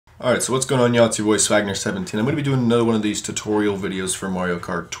Alright, so what's going on, y'all? It's your boy Swagner17. I'm going to be doing another one of these tutorial videos for Mario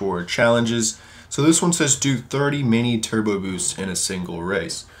Kart Tour challenges. So this one says do 30 mini turbo boosts in a single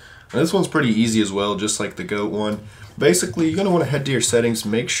race. Now this one's pretty easy as well, just like the GOAT one. Basically, you're going to want to head to your settings,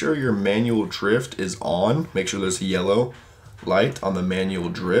 make sure your manual drift is on, make sure there's a yellow light on the manual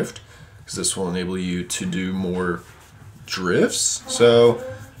drift, because this will enable you to do more drifts. So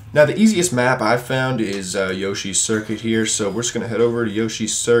now the easiest map I found is Yoshi's Circuit here, so we're just going to head over to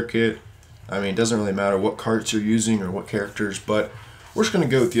Yoshi's Circuit. I mean, it doesn't really matter what karts you're using or what characters, but we're just going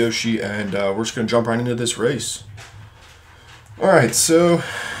to go with Yoshi, and we're just going to jump right into this race. Alright, so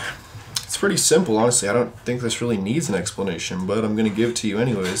it's pretty simple, honestly. I don't think this really needs an explanation, but I'm going to give it to you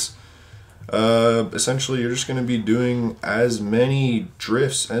anyways. Essentially, you're just going to be doing as many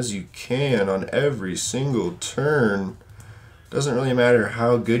drifts as you can on every single turn. Doesn't really matter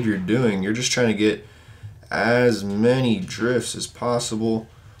how good you're doing, you're just trying to get as many drifts as possible.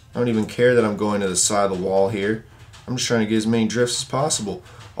 I don't even care that I'm going to the side of the wall here. I'm just trying to get as many drifts as possible.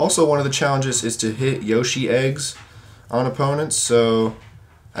 Also, one of the challenges is to hit Yoshi eggs on opponents, so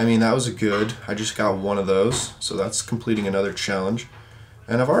I mean that was good. I just got one of those, so that's completing another challenge.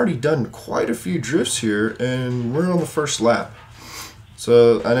 And I've already done quite a few drifts here, and we're on the first lap.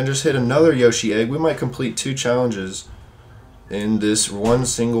 So, and I just hit another Yoshi egg. We might complete 2 challenges in this one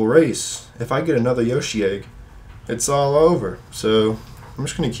single race. If I get another Yoshi egg, it's all over. So I'm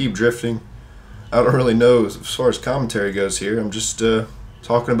just going to keep drifting. I don't really know as far as commentary goes here. I'm just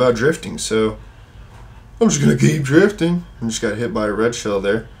talking about drifting, so I'm just going to keep drifting. I just got hit by a red shell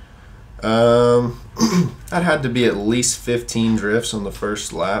there. That had to be at least 15 drifts on the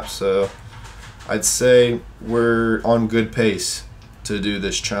first lap, so I'd say we're on good pace to do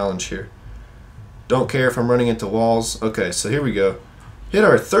this challenge here. Don't care if I'm running into walls. Okay, so here we go. Hit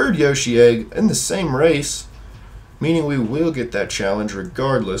our 3rd Yoshi egg in the same race, meaning we will get that challenge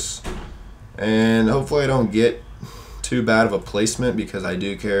regardless. And hopefully I don't get too bad of a placement, because I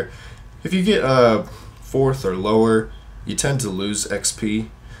do care. If you get 4th or lower, you tend to lose XP.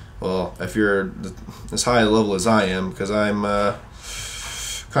 Well, if you're as high a level as I am, because I'm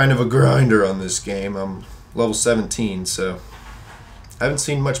kind of a grinder on this game. I'm level 17, so I haven't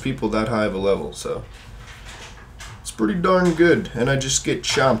seen much people that high of a level, so it's pretty darn good. And I just get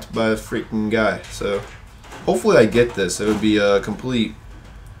chomped by a freaking guy, so hopefully I get this. It would be a complete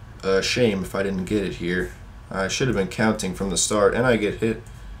shame if I didn't get it here. I should have been counting from the start, and I get hit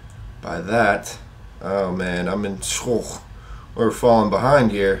by that. Oh man, we're falling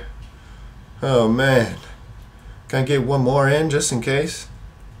behind here. Oh man, can I get one more in just in case?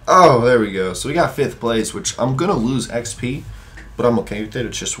 Oh, there we go. So we got 5th place, which I'm gonna lose XP, but I'm okay with it.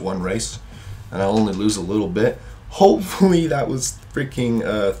 It's just one race, and I'll only lose a little bit. Hopefully that was freaking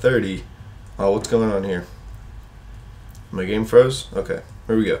 30. Oh, what's going on here? My game froze? Okay,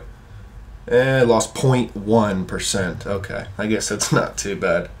 here we go. And I lost 0.1%. Okay, I guess that's not too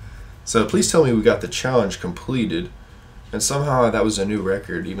bad. So please tell me we got the challenge completed. And somehow that was a new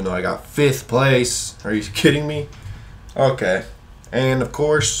record, even though I got 5th place. Are you kidding me? Okay. And of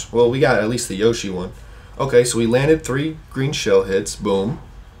course, well, we got at least the Yoshi one. Okay, so we landed 3 green shell hits. Boom.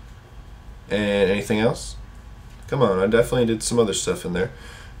 And anything else? Come on, I definitely did some other stuff in there.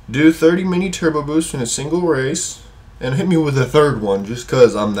 Do 30 mini turbo boosts in a single race. And hit me with a 3rd one, just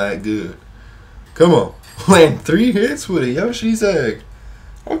because I'm that good. Come on. Land 3 hits with a Yoshi's egg.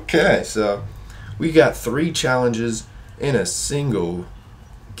 Okay, so we got 3 challenges in a single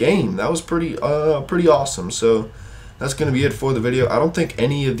game. That was pretty awesome. So that's going to be it for the video. I don't think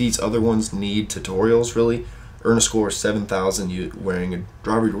any of these other ones need tutorials, really. Earn a score of 7,000 you wearing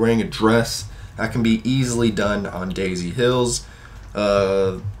a dress. That can be easily done on Daisy Hills.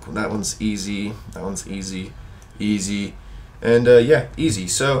 That one's easy. That one's easy. Easy. And yeah, easy.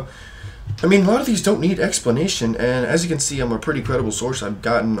 So I mean, a lot of these don't need explanation, and as you can see, I'm a pretty credible source. I've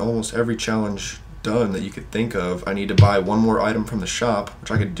gotten almost every challenge done that you could think of. I need to buy one more item from the shop, which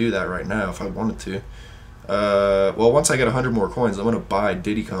I could do that right now if I wanted to. Well, once I get 100 more coins, I'm going to buy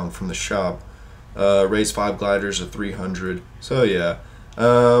Diddy Kong from the shop. Raise 5 gliders to 300. So yeah.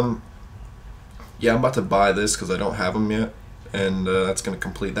 Yeah, I'm about to buy this because I don't have them yet, and that's going to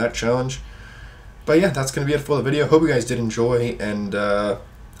complete that challenge. But yeah, that's going to be it for the video. Hope you guys did enjoy, and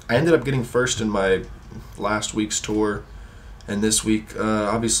I ended up getting 1st in my last week's tour, and this week,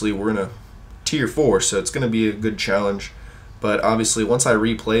 obviously, we're in a tier 4, so it's going to be a good challenge. But obviously, once I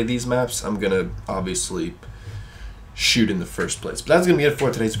replay these maps, I'm going to obviously shoot in the 1st place. But that's going to be it for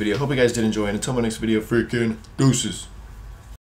today's video. Hope you guys did enjoy, and until my next video, freaking deuces.